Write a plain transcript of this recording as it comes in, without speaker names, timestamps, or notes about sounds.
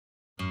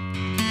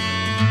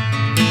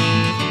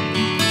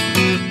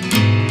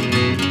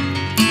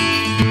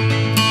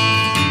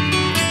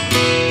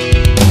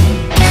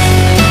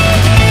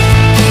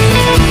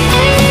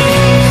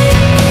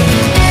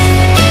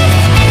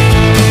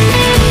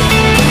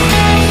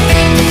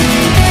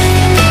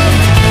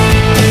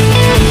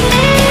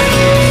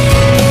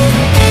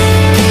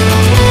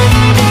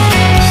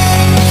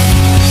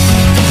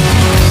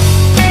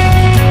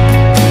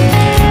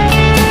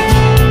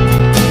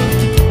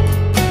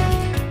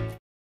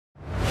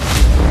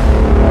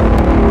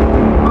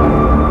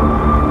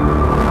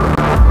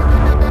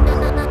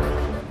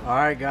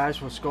guys,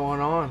 what's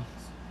going on?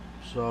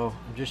 So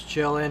I'm just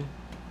chilling.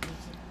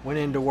 Went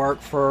into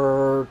work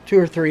for 2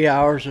 or 3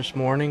 hours this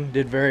morning.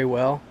 Did very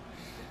well.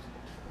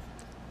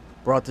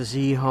 Brought the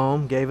Z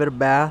home. Gave it a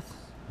bath.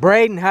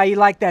 Braden, how you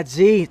like that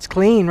Z? It's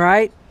clean,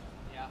 right?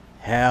 Yeah.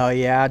 Hell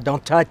yeah!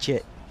 Don't touch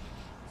it.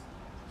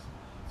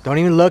 Don't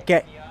even look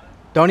at.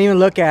 Don't even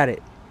look at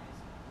it.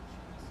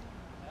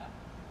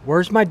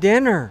 Where's my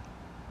dinner?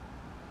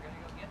 We're gonna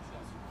go get some.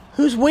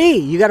 Who's we?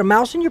 You got a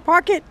mouse in your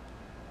pocket?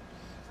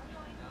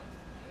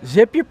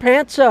 Zip your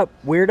pants up,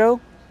 weirdo.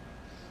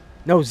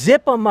 No,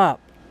 zip them up.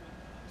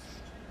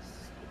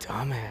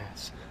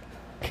 Dumbass.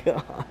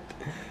 God.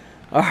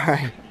 All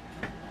right.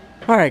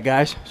 All right,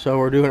 guys. So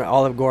we're doing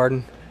Olive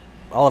Garden.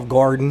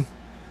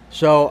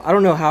 So I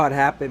don't know how it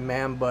happened,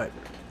 man, but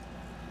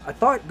I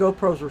thought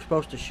GoPros were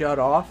supposed to shut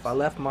off. I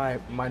left my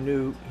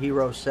new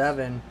Hero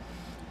 7,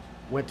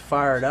 went to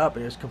fire it up,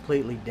 and it was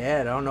completely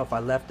dead. I don't know if I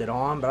left it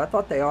on, but I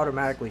thought they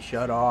automatically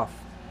shut off.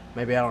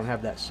 Maybe I don't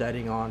have that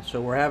setting on.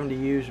 So we're having to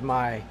use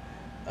my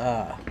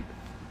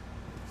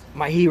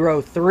my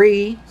Hero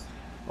 3.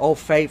 Old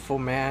Faithful,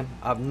 man.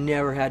 I've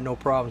never had no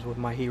problems with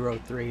my Hero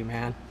 3,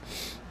 man.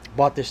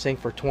 Bought this thing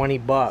for 20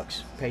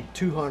 bucks. Paid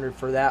 200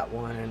 for that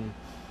one, and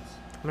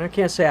I mean, I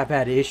can't say I've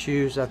had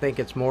issues. I think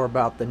it's more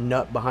about the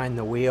nut behind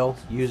the wheel.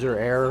 User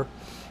error.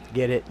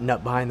 Get it?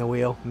 Nut behind the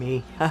wheel.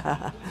 Me.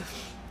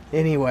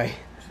 Anyway,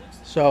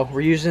 so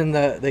we're using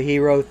the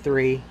Hero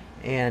 3,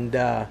 and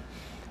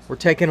we're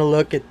taking a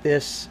look at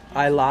this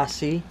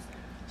Ielasi.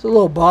 It's a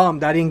little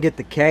bummed I didn't get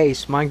the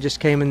case. Mine just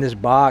came in this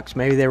box.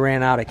 Maybe they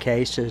ran out of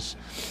cases.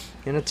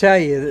 And I'll tell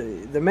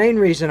you, the main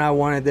reason I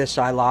wanted this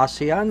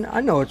Ielasi,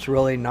 I know it's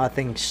really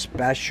nothing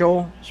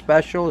special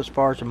as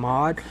far as a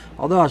mod.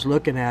 Although I was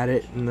looking at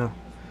it, and the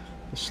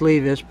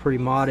sleeve is pretty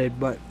modded,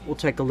 but we'll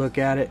take a look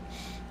at it.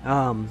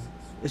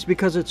 It's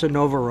because it's a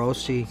Nova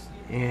Rossi,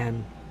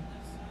 and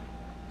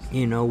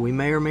you know, we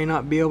may or may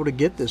not be able to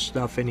get this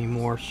stuff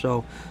anymore.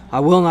 So I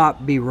will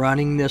not be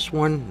running this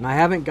one. And I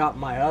haven't got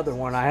my other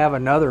one. I have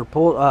another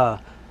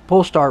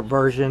pull start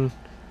version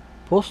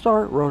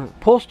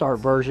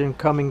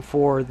coming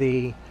for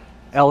the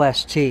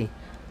LST.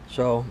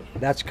 So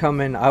that's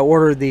coming. I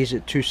ordered these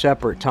at 2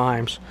 separate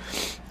times.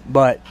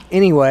 But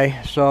anyway,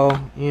 so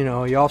you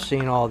know, y'all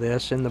seen all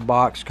this in the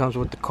box. Comes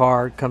with the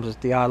card, comes with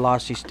the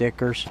Ielasi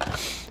stickers.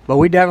 But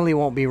we definitely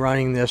won't be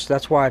running this.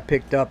 That's why I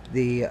picked up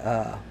the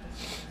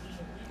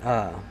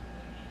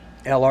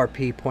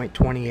LRP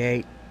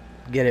 .28,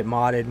 get it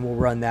modded, and we'll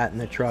run that in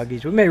the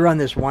truggies. We may run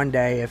this one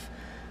day,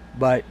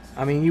 but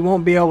I mean, you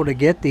won't be able to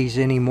get these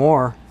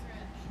anymore,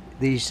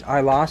 these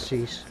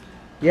Ielasis.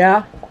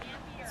 Yeah?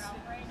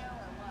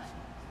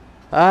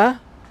 Huh?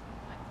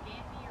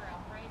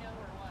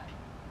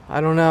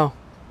 I don't know.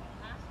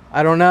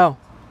 I don't know.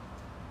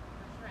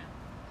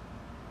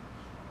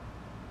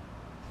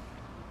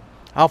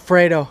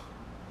 Alfredo.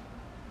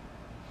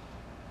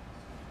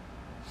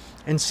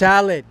 And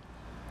salad.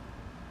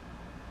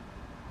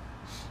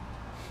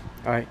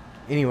 Alright,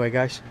 anyway,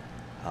 guys,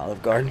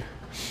 Olive Garden.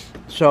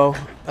 So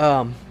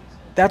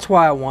that's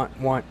why I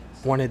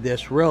wanted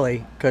this,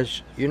 really,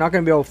 because you're not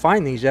going to be able to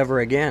find these ever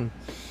again.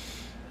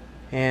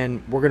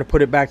 And we're going to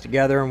put it back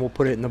together, and we'll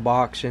put it in the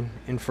box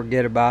and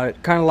forget about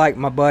it. Kind of like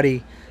my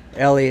buddy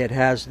Elliot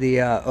has the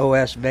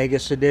OS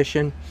Vegas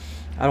edition.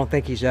 I don't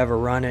think he's ever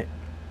run it.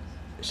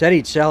 Said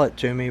he'd sell it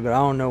to me, but I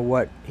don't know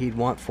what he'd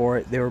want for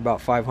it. They were about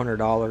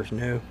 $500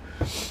 new.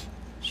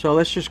 So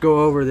let's just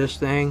go over this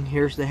thing.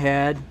 Here's the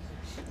head.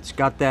 It's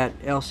got that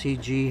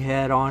LCG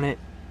head on it,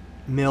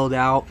 milled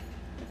out.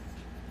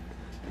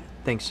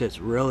 Thing sits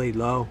really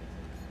low.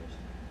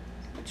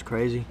 It's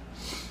crazy.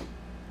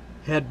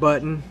 Head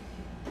button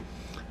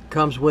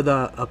comes with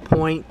a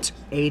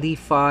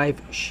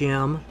 .85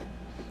 shim.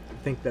 I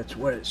think that's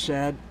what it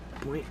said.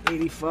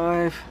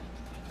 .85.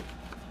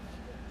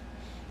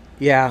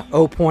 Yeah,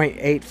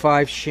 0.85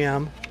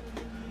 shim.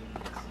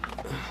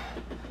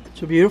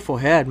 It's a beautiful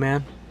head,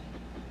 man.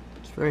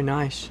 It's very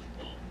nice.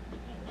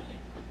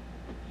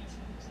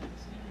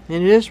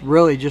 And it is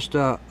really just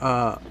a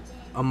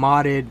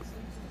modded,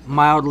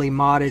 mildly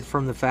modded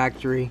from the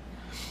factory.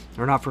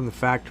 Or not from the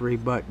factory,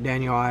 but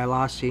Daniel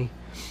Ielasi.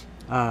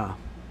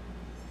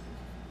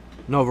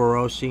 Nova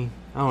Rossi.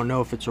 I don't know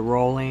if it's a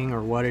rolling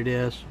or what it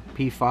is.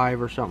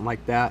 P5 or something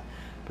like that.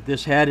 But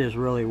this head is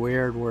really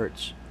weird where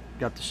it's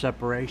got the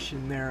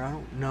separation there. I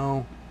don't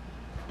know.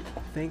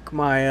 I think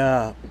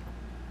my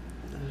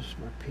this is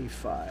my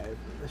P5.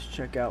 Let's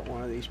check out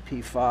one of these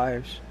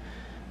P5s.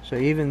 So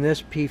even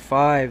this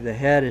P5, the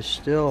head is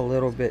still a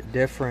little bit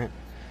different.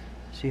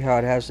 See how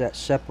it has that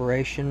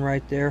separation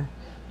right there?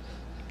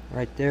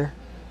 Right there.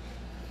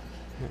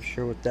 Not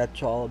sure what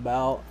that's all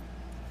about.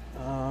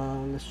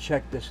 Let's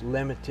check this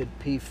limited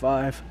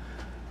P5.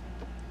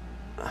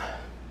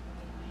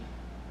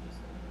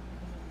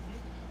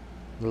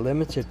 The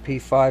limited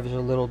P5 is a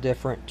little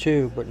different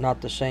too, but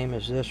not the same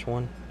as this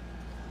one.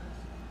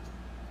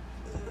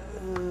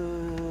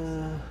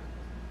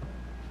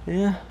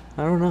 Yeah,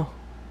 I don't know.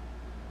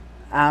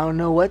 I don't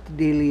know what the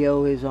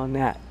dealio is on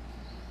that.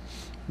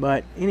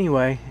 But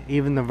anyway,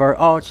 even the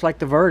oh, it's like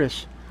the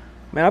Virtus.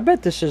 Man, I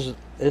bet this is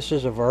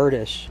a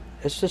Virtus.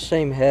 It's the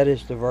same head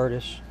as the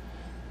Virtus.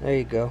 There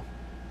you go.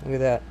 Look at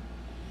that.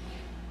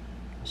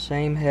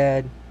 Same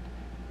head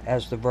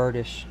as the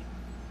Virtus.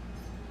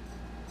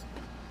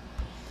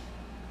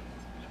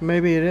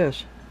 Maybe it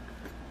is.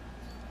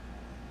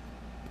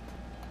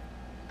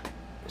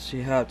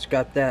 See how it's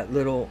got that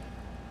little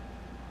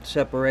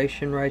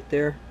separation right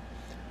there?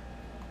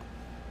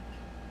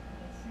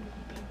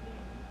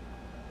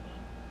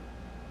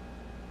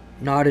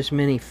 Not as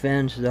many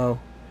fins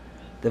though.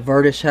 The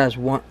Virtus has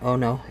one. Oh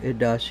no, it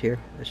does here.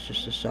 It's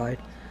just a side.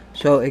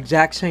 So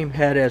exact same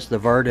head as the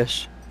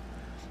Virtus.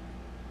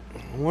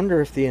 I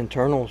wonder if the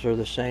internals are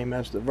the same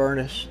as the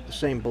Virtus, the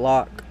same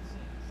block.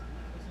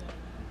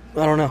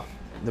 I don't know.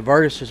 The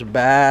Virtus is a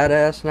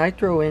badass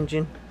nitro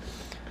engine.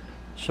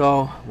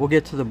 So we'll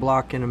get to the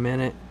block in a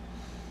minute.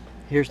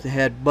 Here's the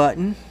head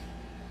button.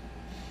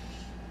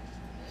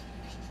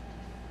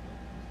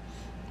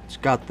 It's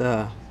got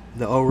the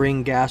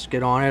O-ring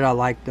gasket on it. I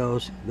like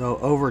those, though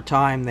over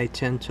time they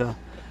tend to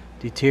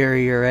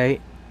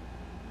deteriorate.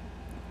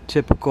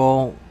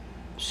 Typical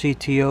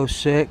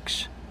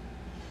CT06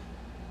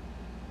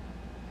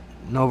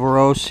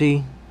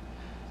 Novarosi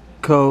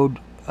code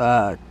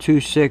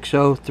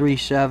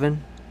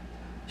 26037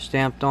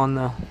 stamped on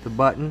the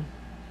button.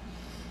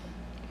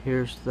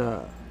 Here's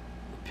the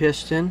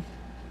piston.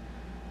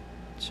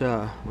 It's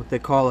what they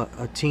call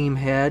a team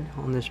head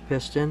on this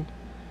piston.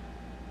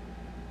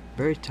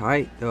 Very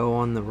tight though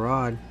on the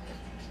rod.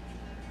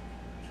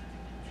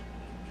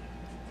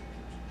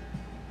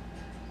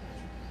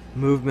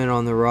 Movement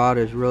on the rod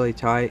is really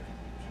tight.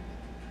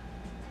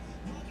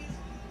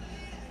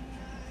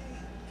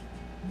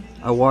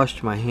 I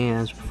washed my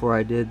hands before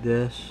I did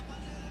this.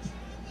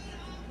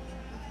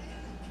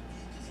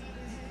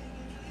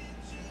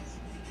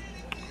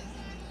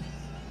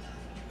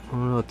 I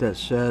don't know what that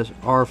says.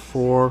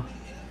 R4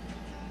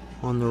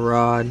 on the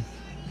rod.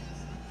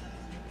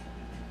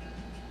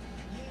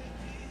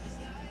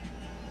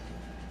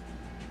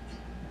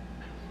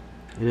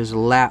 It is a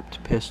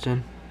lapped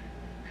piston.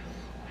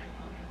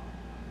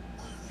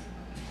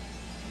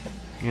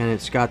 And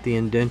it's got the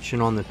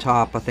indention on the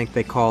top. I think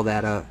they call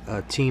that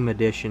a team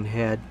edition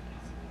head.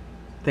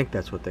 I think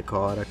that's what they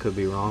call it. I could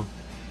be wrong.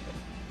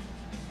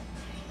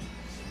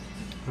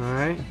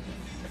 Alright.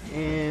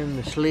 And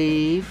the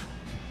sleeve.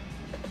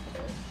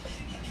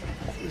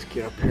 Let's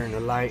get up here in the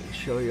light and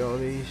show you all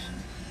these.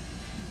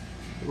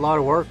 A lot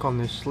of work on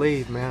this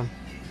sleeve, man.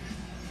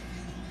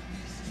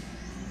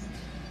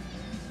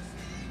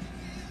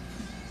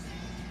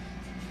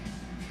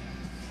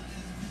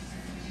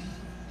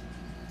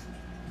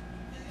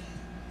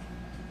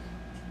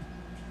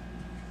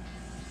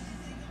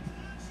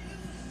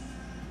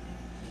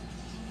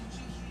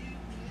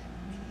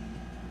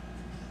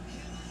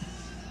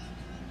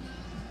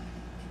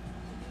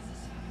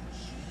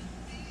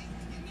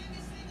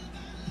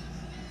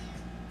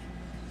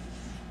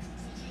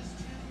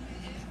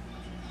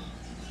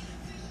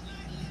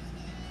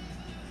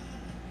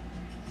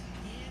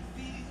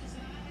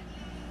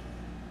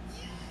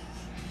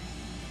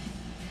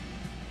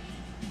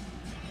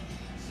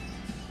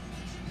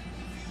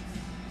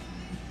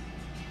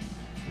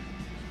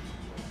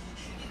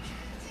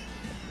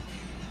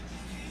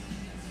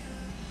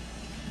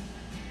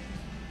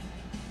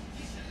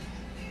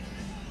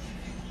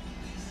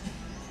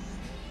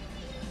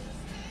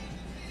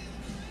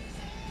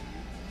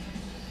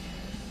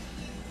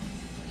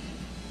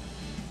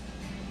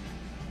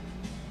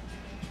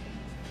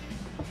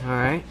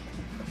 Alright,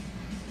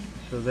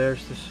 so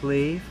there's the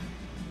sleeve.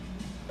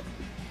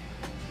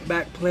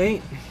 Back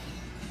plate.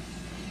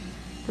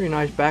 Pretty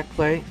nice back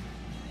plate.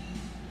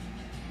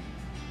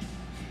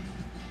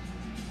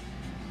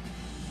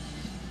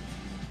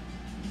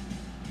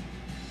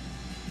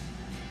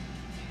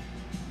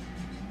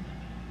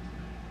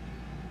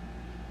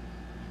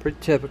 Pretty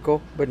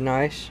typical, but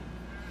nice.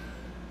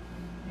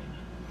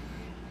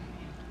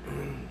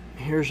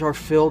 Here's our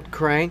filled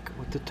crank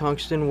with the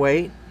tungsten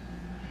weight.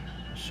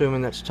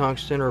 Assuming that's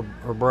tungsten or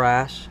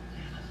brass.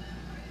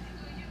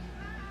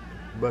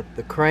 But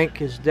the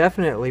crank is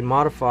definitely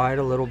modified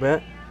a little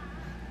bit.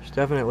 It's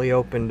definitely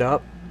opened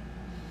up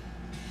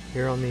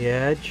here on the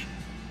edge.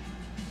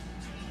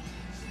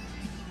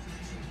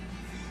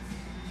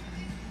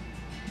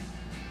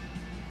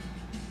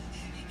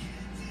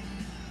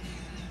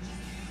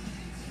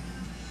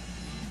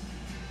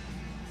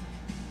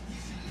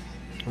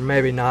 Or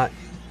maybe not.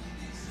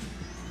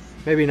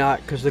 Maybe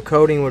not, because the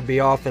coating would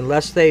be off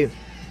unless they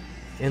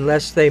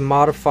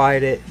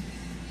modified it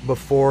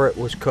before it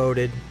was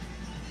coated,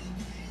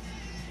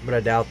 but I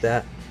doubt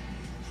that.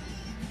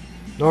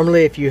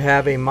 Normally if you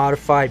have a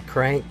modified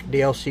crank,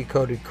 DLC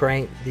coated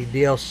crank, the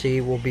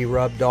DLC will be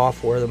rubbed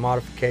off where the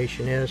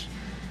modification is,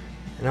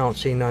 and I don't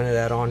see none of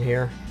that on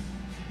here,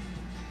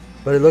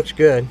 but it looks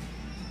good.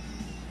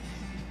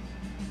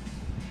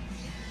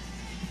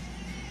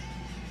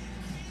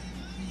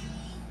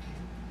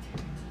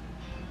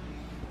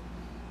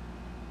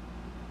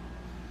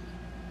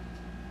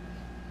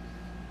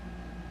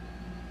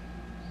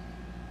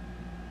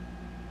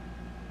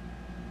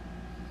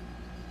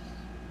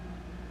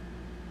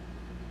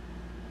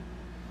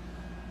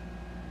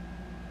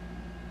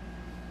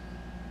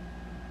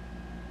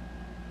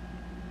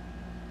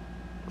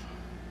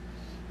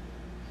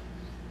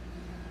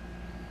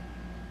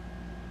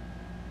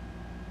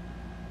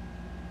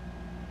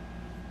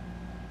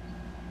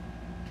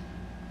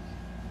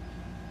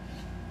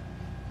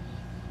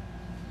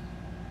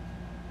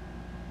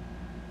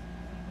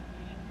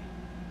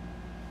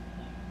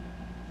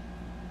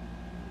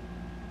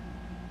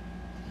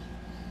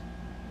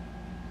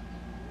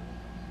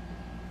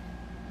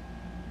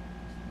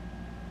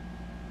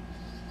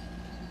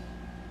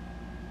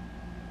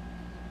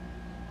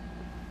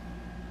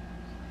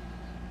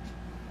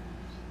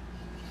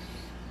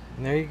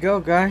 And there you go,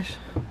 guys.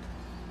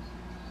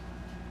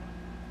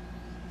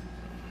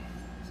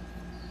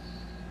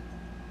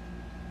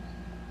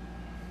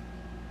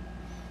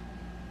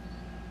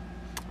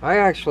 I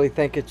actually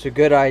think it's a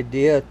good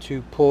idea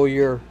to pull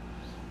your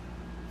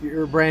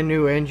brand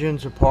new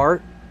engines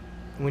apart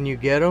when you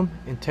get them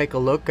and take a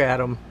look at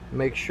them.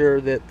 Make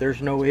sure that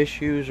there's no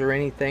issues or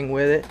anything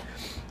with it.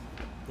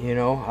 You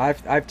know,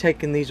 I've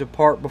taken these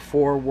apart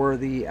before where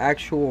the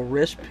actual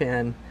wrist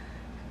pin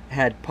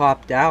had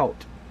popped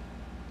out,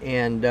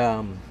 and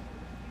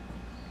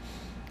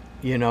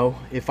you know,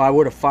 if I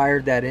would have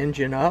fired that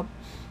engine up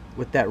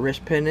with that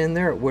wrist pin in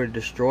there, it would have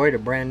destroyed a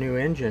brand new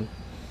engine.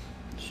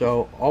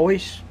 So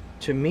always,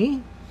 to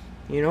me,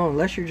 you know,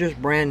 unless you're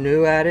just brand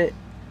new at it,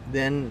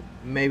 then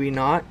maybe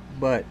not,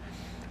 but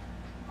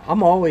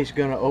I'm always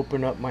going to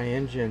open up my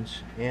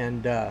engines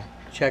and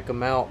check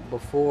them out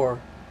before.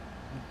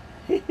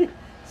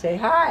 Say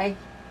hi.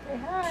 Say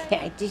hi.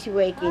 I'm just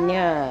waking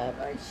up.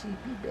 Hi,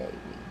 sleepy baby.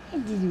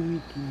 I'm just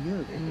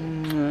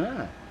waking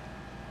up.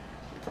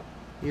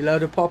 You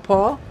love the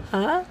pawpaw?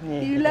 Huh?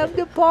 You love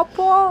the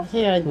pawpaw?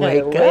 Yeah, I'm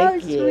Wake awake up,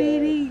 yet.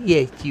 sweetie.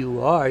 Yes,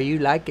 you are. You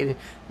like it.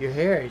 Your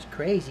hair is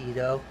crazy,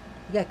 though.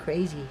 You got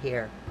crazy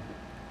hair.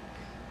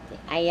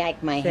 I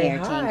like my Say hair,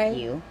 hi. thank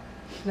you.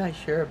 Not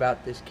sure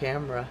about this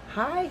camera.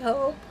 Hi,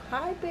 Hope.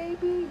 Hi,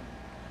 baby.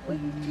 What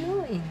are you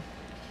doing?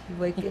 You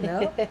waking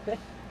up?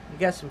 You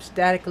got some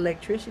static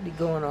electricity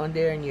going on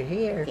there in your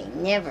hair. Okay,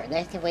 never.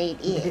 That's the way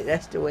it is.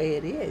 That's the way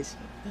it is.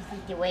 This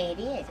is the way it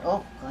is.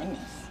 Oh, goodness.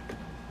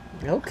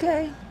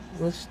 Okay.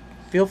 Well,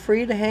 feel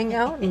free to hang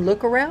out and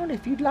look around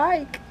if you'd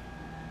like.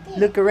 Yeah.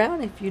 Look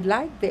around if you'd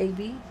like,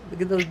 baby.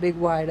 Look at those big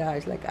wide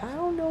eyes. Like, I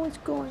don't know what's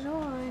going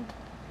on.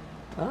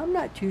 I'm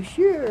not too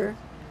sure.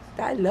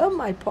 I love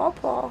my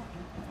pawpaw.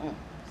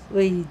 What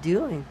are you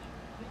doing?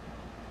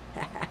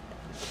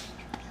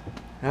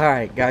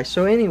 Alright, guys.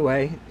 So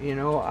anyway, you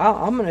know,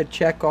 I'm going to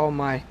check all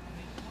my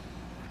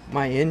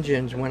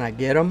engines when I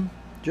get them.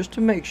 Just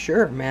to make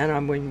sure, man. I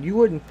mean, you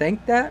wouldn't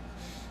think that.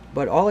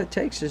 But all it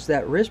takes is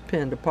that wrist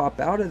pin to pop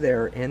out of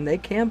there, and they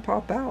can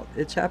pop out.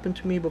 It's happened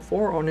to me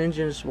before on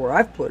engines where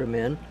I've put them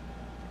in.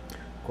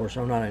 Of course,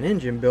 I'm not an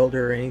engine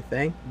builder or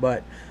anything,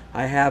 but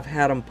I have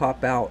had them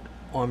pop out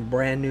on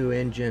brand new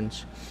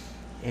engines,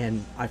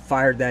 and I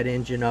fired that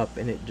engine up,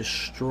 and it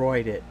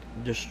destroyed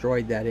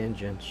that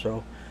engine.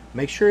 So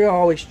make sure you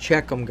always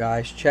check them,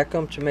 guys. Check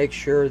them to make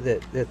sure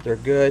that they're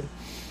good.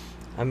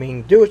 I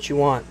mean, do what you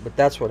want, but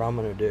that's what I'm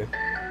going to do.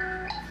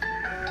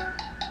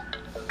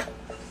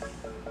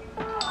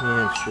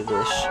 Answer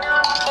this.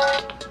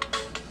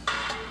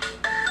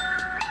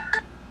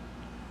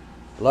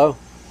 Hello?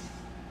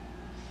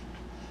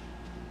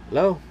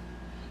 Hello?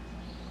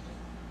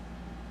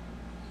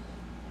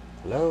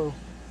 Hello?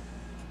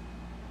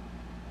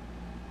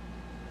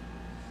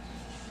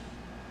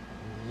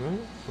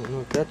 Don't know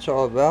what that's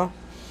all about.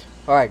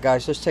 Alright,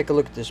 guys, let's take a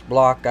look at this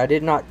block. I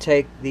did not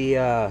take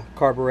the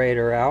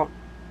carburetor out.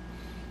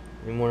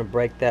 Didn't want to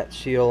break that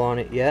seal on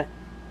it yet.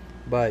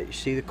 But you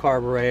see the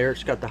carburetor,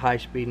 it's got the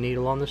high-speed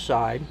needle on the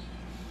side,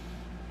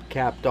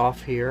 capped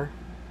off here.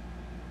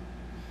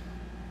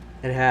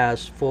 It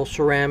has full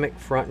ceramic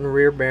front and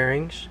rear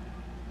bearings.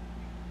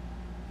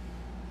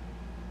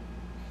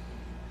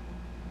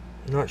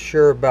 Not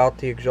sure about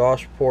the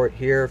exhaust port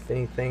here, if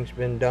anything's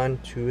been done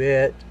to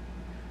it.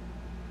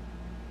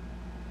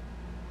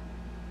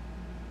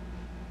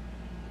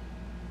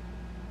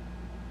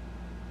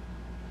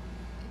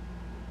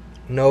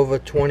 Nova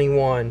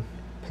 21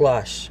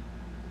 plus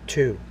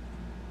 2.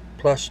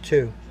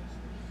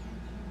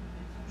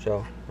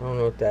 So I don't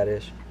know what that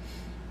is,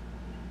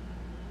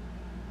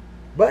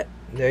 but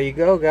there you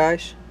go,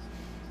 guys.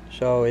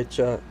 So it's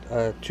a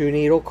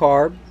 2-needle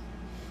carb.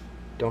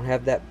 Don't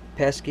have that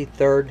pesky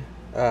third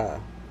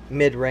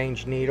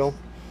mid-range needle.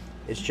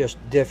 It's just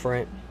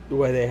different the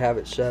way they have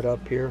it set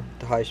up here,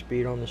 the high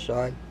speed on the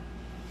side.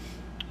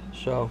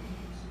 So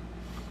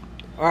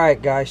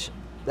alright, guys,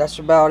 that's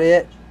about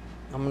it.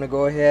 I'm gonna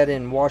go ahead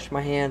and wash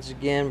my hands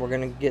again. We're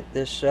gonna get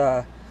this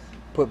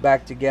put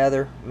back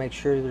together, make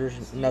sure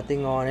there's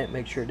nothing on it,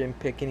 make sure it didn't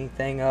pick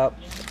anything up.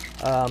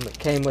 It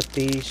came with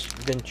these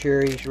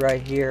Venturis right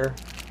here.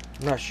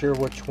 I'm not sure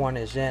which one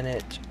is in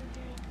it.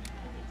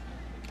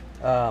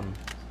 I'm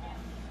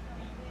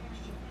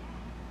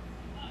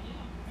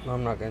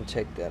not gonna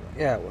take that.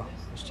 Yeah, well,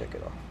 let's take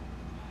it off.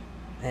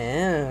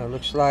 And it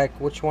looks like,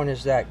 which one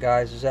is that,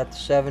 guys? Is that the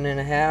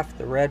 7.5,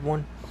 the red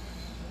one?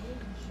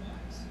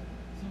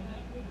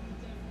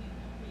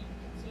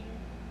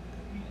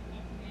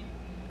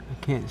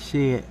 Can't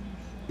see it.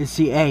 It's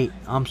the 8.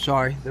 I'm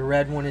sorry. The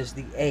red one is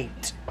the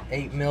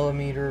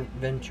 8mm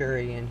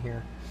Venturi in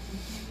here.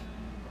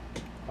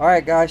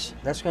 Alright, guys.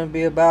 That's going to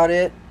be about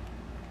it.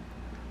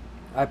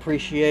 I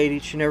appreciate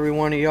each and every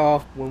one of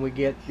y'all when we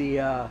get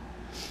the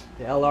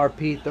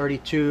LRP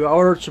 32. I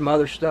ordered some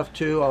other stuff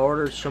too. I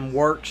ordered some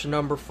Works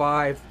number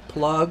 5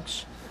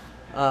 plugs.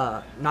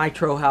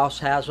 Nitro House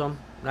has them.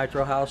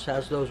 Nitro House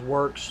has those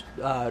Works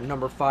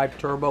number 5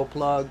 turbo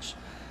plugs.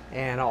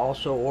 And I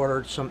also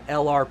ordered some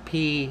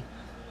LRP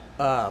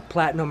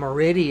platinum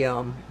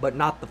iridium, but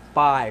not the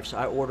 5s.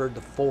 I ordered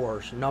the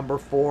 4s, number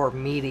 4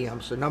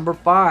 mediums. The number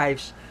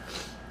 5s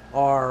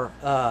are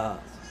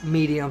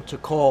medium to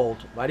cold.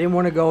 I didn't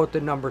want to go with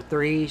the number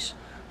 3s,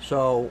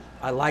 so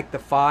I like the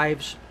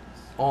 5s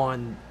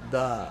on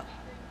the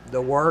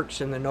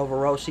Works and the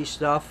Novarosi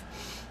stuff.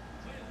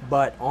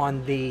 But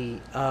on the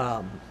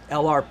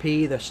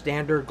LRP, the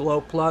standard glow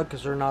plug,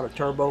 because they're not a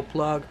turbo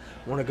plug,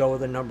 I want to go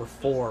with the number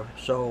 4.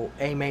 So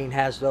A-Main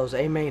has those.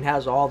 A-Main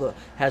has the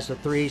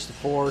 3s, the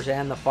 4s,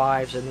 and the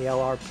 5s, and the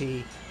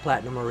LRP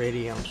platinum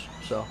iridiums.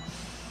 So,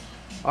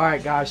 all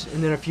right, guys,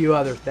 and then a few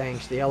other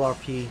things. The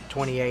LRP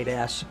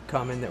 28S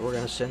coming that we're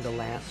gonna send to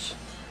Lance.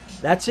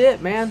 That's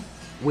it, man.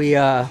 We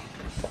was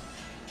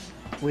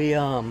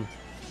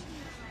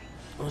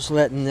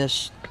letting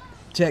this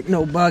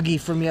Techno buggy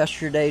from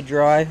yesterday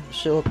dry,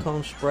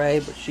 silicone spray,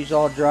 but she's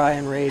all dry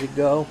and ready to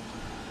go.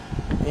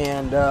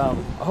 And I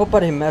hope I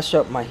didn't mess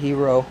up my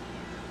Hero,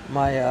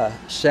 my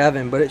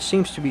 7, but it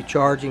seems to be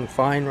charging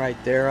fine right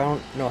there. I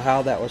don't know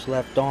how that was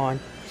left on,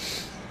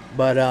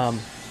 but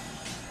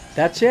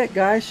that's it,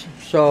 guys.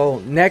 So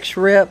next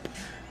rip,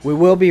 we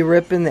will be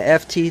ripping the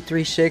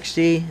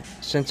FT360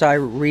 since I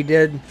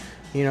redid,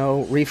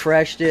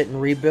 refreshed it and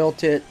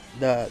rebuilt it,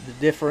 the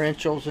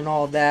differentials and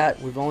all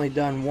that. We've only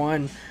done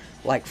one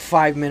like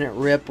 5-minute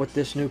rip with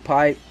this new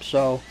pipe.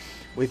 So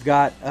we've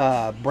got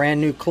brand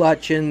new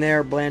clutch in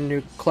there, brand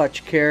new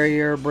clutch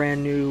carrier,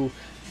 brand new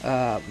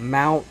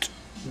mount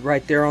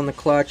right there on the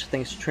clutch. I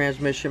think it's a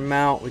transmission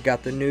mount. We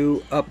got the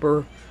new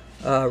upper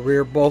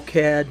rear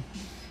bulkhead,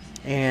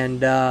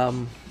 and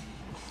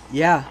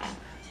yeah,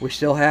 we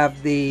still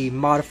have the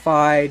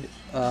modified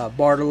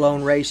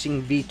Bartolone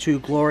Racing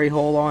V2 glory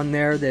hole on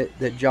there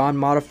that John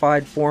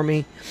modified for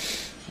me.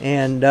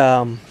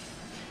 And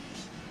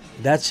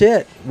that's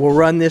it. We'll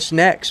run this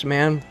next,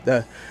 man.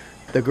 The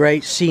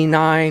great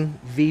C9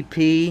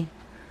 VP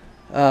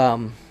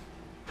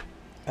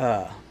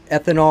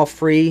ethanol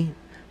free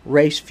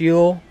race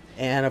fuel,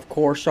 and of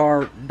course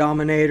our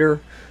Dominator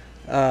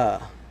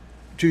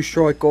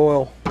 2-stroke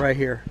oil right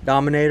here.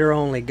 Dominator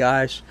only,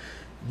 guys.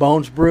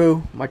 Bones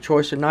Brew, my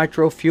choice of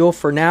nitro fuel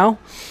for now.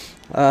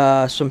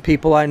 Some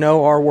people I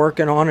know are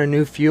working on a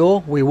new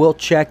fuel. We will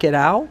check it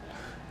out.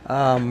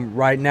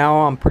 Right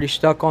now I'm pretty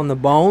stuck on the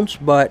Bones,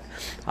 but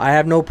I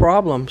have no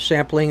problem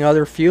sampling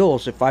other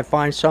fuels. If I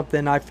find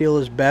something I feel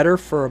is better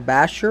for a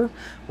basher,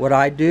 what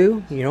I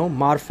do,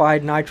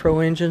 modified nitro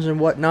engines and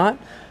whatnot,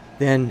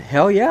 then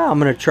hell yeah, I'm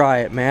gonna try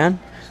it, man.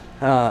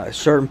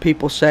 Certain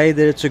people say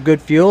that it's a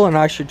good fuel and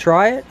I should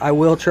try it. I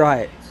will try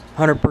it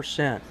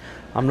 100%.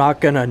 I'm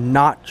not gonna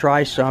not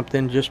try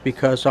something just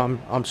because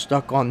I'm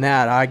stuck on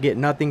that. I get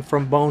nothing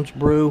from Bones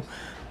Brew.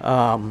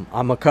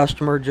 I'm a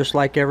customer just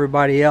like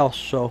everybody else.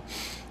 So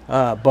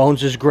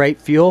Bones is great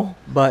fuel,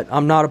 but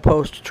I'm not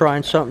opposed to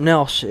trying something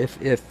else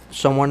if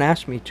someone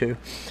asks me to.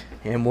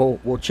 And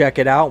we'll check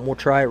it out and we'll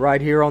try it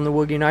right here on the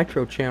Woogie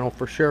Nitro channel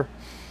for sure.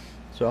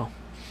 So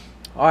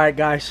alright,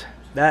 guys,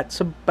 that's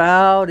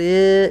about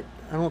it.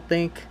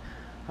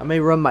 I may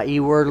run my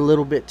E-word a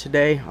little bit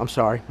today. I'm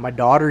sorry, my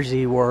daughter's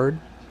E-word.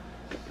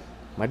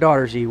 My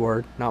daughter's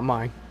E-word, not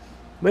mine.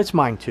 But it's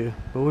mine too.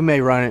 But we may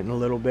run it in a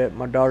little bit.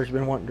 My daughter's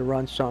been wanting to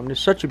run something.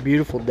 It's such a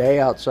beautiful day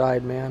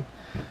outside, man.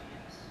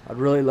 I'd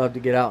really love to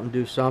get out and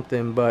do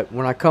something. But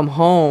when I come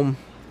home,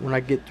 when I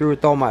get through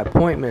with all my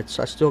appointments,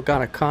 I still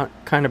gotta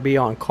kind of be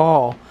on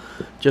call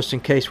just in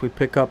case we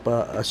pick up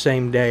a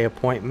same-day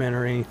appointment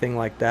or anything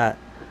like that.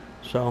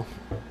 So,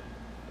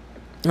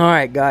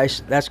 alright,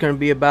 guys. That's going to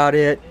be about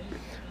it.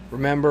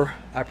 Remember,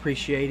 I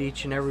appreciate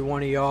each and every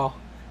one of y'all.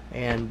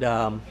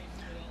 And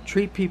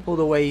treat people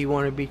the way you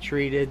want to be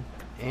treated,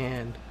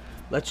 and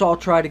let's all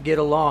try to get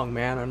along,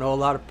 man. I know a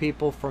lot of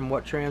people, from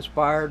what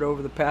transpired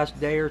over the past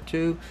day or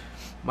two,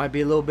 might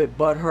be a little bit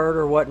butthurt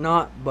or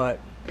whatnot, but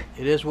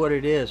it is what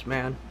it is,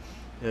 man.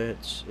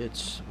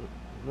 It's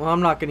well,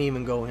 I'm not gonna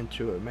even go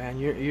into it, man.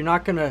 You're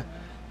not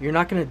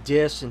gonna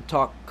diss and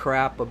talk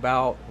crap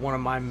about one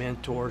of my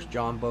mentors,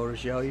 John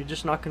Bodershow. You're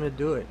just not gonna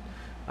do it.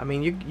 I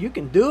mean, you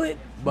can do it,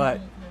 but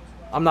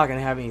I'm not going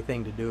to have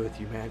anything to do with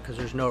you, man, because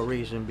there's no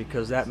reason,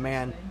 because that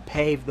man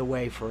paved the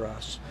way for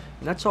us.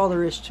 And that's all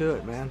there is to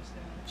it, man.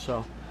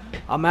 So,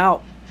 I'm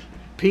out.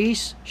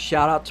 Peace.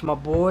 Shout out to my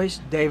boys,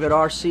 David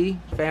RC,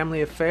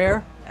 Family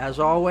Affair, as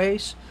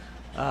always.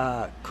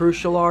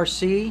 Crucial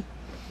RC.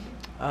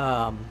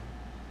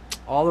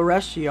 All the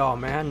rest of y'all,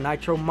 man.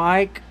 Nitro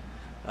Mike.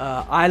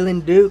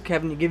 Island Duke,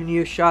 haven't given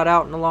you a shout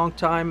out in a long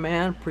time,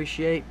 man.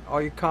 Appreciate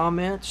all your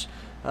comments.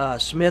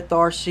 Smith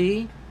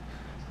RC.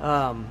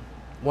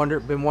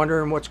 Been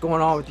wondering what's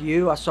going on with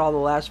you. I saw the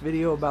last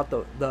video about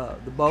the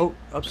boat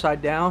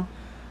upside down,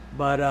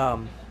 but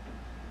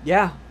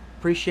yeah,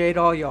 appreciate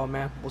all y'all,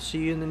 man. We'll see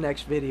you in the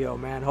next video,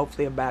 man.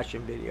 Hopefully a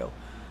bashing video.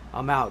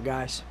 I'm out,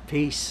 guys.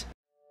 Peace.